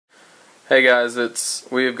Hey guys,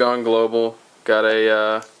 we have gone global. Got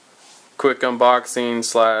a quick unboxing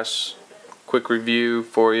slash quick review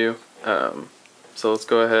for you. So let's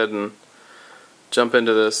go ahead and jump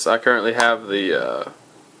into this. I currently have the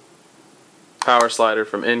power slider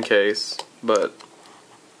from Incase, but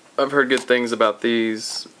I've heard good things about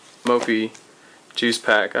these Mophie juice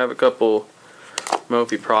pack. I have a couple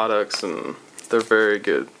Mophie products and they're very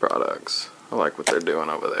good products. I like what they're doing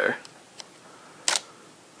over there.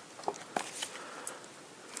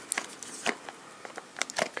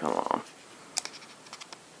 Come on.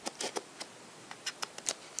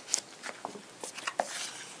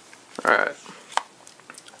 Alright.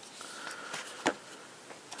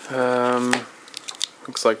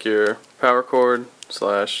 Looks like your power cord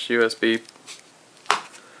slash USB.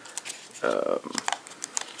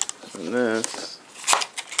 And this,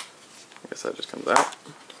 I guess that just comes out.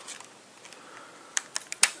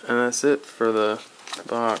 And that's it for the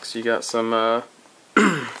box. You got some,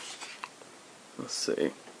 let's see,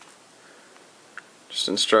 just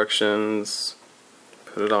instructions,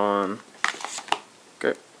 put it on.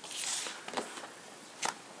 Okay.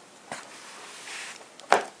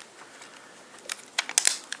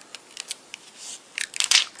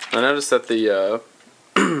 I noticed that the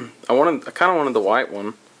I kind of wanted the white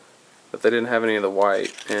one, but they didn't have any of the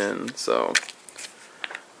white in, so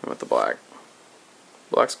I went with the black.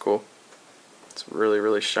 Black's cool. It's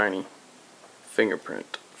really shiny,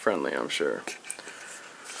 fingerprint friendly, I'm sure.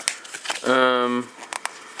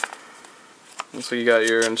 So you got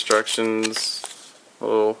your instructions,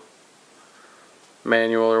 little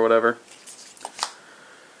manual or whatever.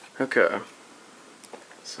 Okay.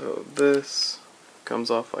 So this comes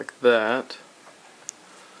off like that,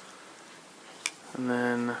 and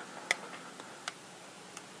then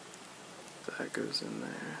that goes in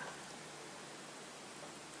there.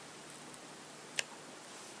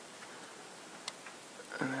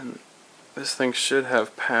 And then this thing should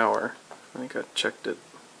have power. I think I checked it.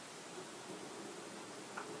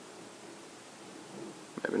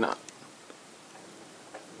 Maybe not.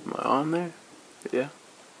 Am I on there? Yeah.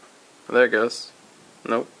 There it goes.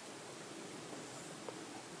 Nope.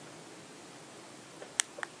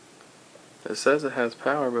 It says it has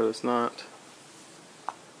power, but it's not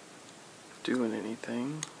doing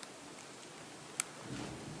anything.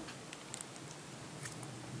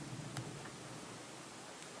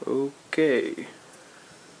 Okay.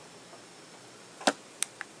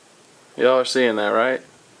 Y'all are seeing that, right?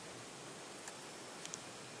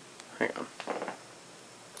 Hang on.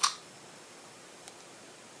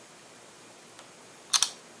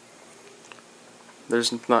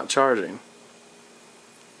 There's not charging.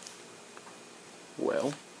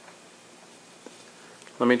 Well,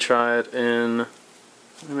 let me try it in.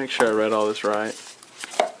 Let me make sure I read all this right.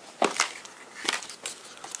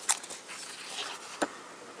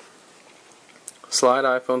 Slide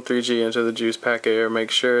iPhone 3G into the juice pack air.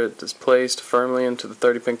 Make sure it is placed firmly into the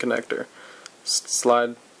 30-pin connector.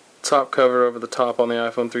 Slide top cover over the top on the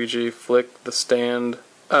iPhone 3G. Flick the stand.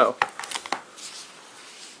 Oh.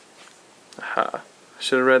 Aha.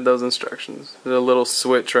 Should have read those instructions. There's a little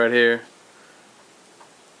switch right here,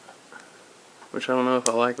 which I don't know if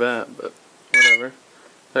I like that, but whatever.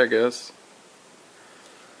 There it goes.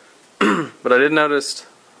 But I did notice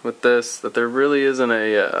with this that there really isn't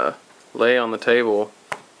a lay on the table.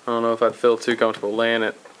 I don't know if I'd feel too comfortable laying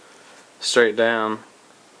it straight down,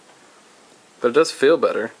 but it does feel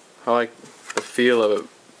better. I like the feel of it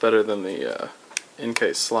better than the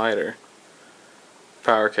incase slider.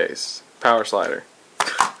 Power slider.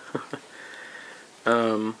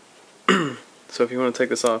 So if you want to take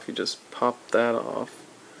this off, you just pop that off.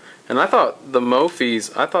 And I thought the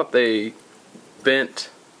Mophies, I thought they bent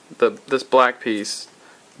this black piece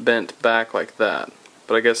bent back like that,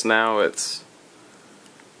 but I guess now it's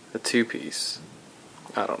a two-piece.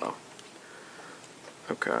 I don't know.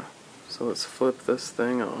 Okay, so let's flip this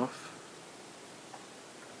thing off.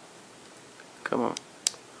 Come on.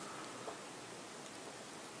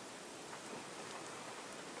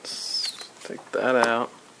 Let's take that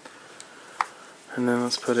out. And then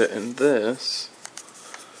let's put it in this,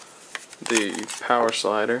 the power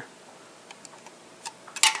slider.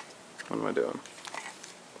 What am I doing?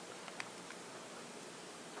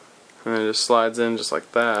 And it just slides in just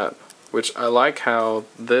like that, which I like how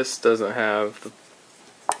this doesn't have,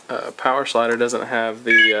 the power slider doesn't have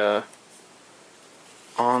the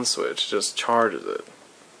on switch, just charges it.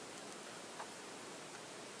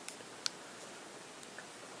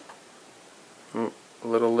 A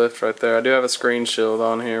little lift right there. I do have a screen shield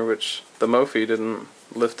on here, which the Mophie didn't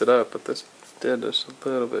lift it up, but this did just a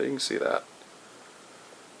little bit. You can see that.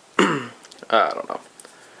 I don't know.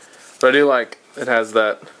 But I do like it has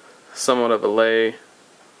that somewhat of a lay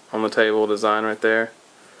on the table design right there.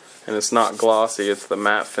 And it's not glossy, it's the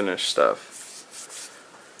matte finish stuff.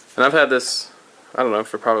 And I've had this, I don't know,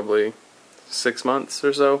 for probably 6 months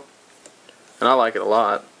or so. And I like it a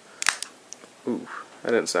lot. Ooh,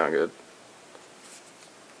 that didn't sound good.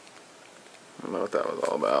 I don't know what that was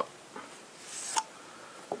all about.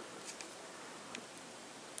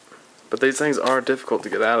 But these things are difficult to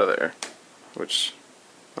get out of there. Which,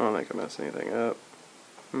 I don't think I messed anything up.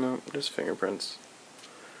 No, just fingerprints.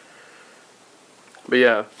 But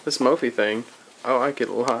yeah, this Mophie thing, I like it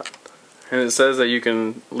a lot. And it says that you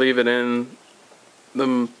can leave it in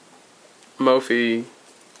the Mophie,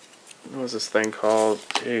 what was this thing called?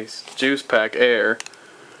 Jeez, Juice Pack Air,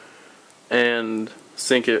 and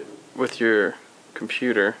sync it with your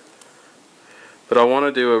computer. But I want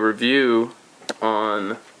to do a review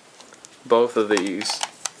on both of these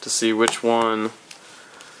to see which one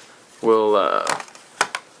will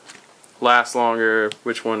last longer,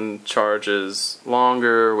 which one charges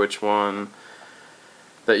longer, which one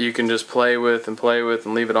that you can just play with and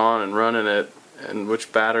leave it on and run in it, and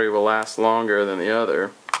which battery will last longer than the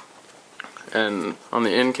other. And on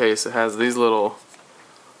the incase it has these little,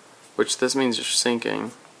 which this means you're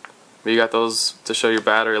syncing, but you got those to show your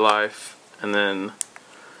battery life, and then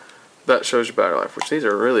that shows your battery life, which these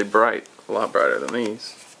are really bright, a lot brighter than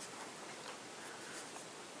these.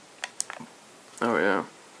 Oh yeah.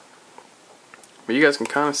 But you guys can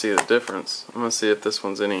kind of see the difference. I'm going to see if this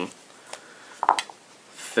one's any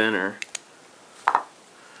thinner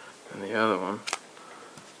than the other one.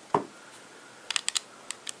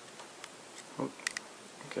 Oh,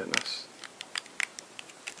 goodness.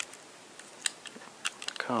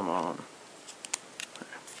 Come on.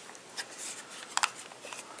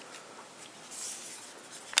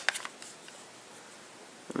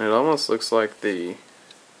 And it almost looks like the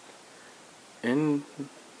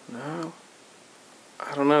no,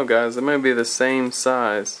 I don't know, guys, it may be the same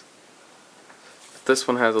size, but this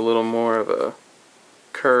one has a little more of a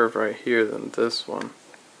curve right here than this one,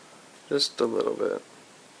 just a little bit.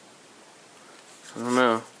 I don't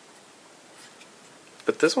know,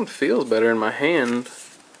 but this one feels better in my hand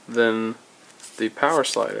than the power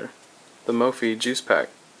slider, the Mophie Juice Pack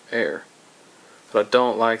Air. But I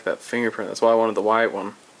don't like that fingerprint, that's why I wanted the white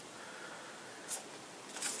one.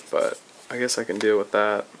 But I guess I can deal with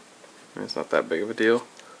that. I mean, it's not that big of a deal.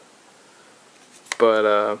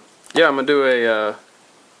 But yeah, I'm going to do a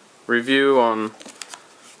review on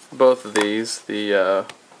both of these, the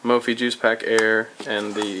Mophie Juice Pack Air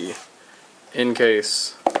and the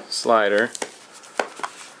incase slider.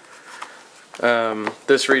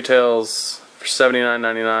 This retails for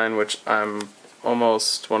 $79.99, which I'm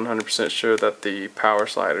almost 100% sure that the power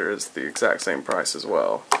slider is the exact same price as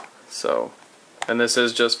well. So, and this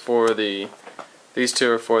is just for these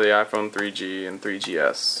two are for the iPhone 3G and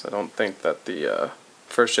 3GS. I don't think that the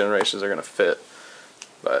first generations are going to fit.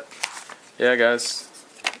 But, yeah guys,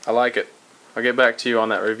 I like it. I'll get back to you on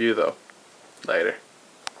that review though. Later.